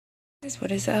Guys,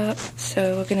 what is up?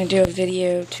 So we're gonna do a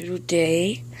video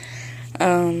today.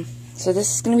 So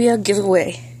this is gonna be a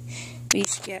giveaway. We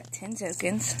each get 10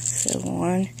 tokens. So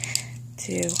 1,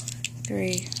 2,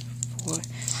 3, 4,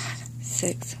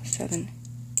 6, 7,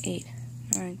 8,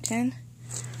 9, 10.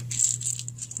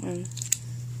 1,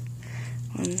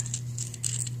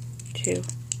 2,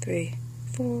 3,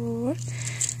 4,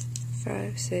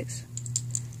 5, 6,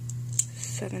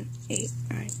 7, 8,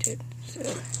 9, 10.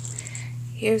 So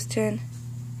here's 10,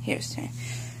 here's 10.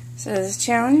 So this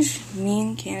challenge, me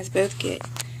and Candace both get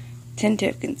 10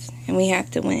 tokens, and we have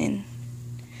to win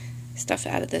stuff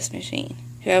out of this machine.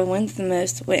 Whoever wins the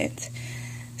most wins.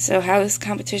 So how this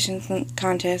competition,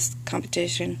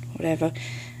 whatever,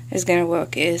 is going to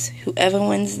work is whoever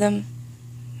wins them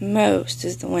most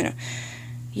is the winner.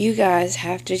 You guys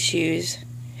have to choose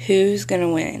who's going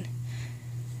to win.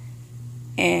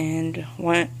 And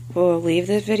we'll leave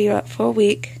this video up for a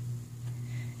week.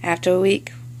 After a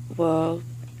week, we'll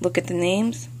look at the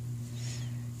names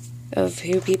of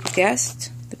who people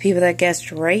guessed. The people that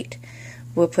guessed right,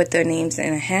 we'll put their names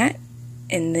in a hat,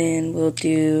 and then we'll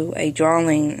do a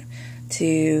drawing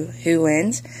to who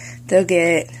wins. They'll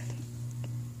get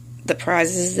the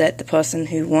prizes that the person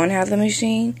who won out of the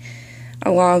machine,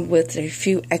 along with a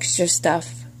few extra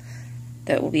stuff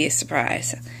that will be a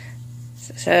surprise.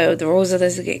 So the rules of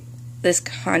this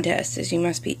contest is you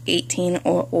must be 18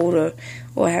 or older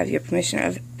or have your permission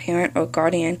of parent or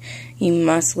guardian. You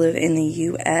must live in the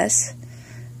U.S.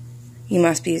 You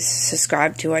must be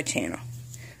subscribed to our channel.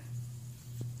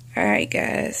 Alright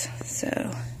guys,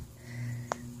 so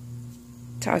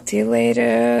talk to you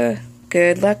later.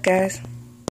 Good luck guys.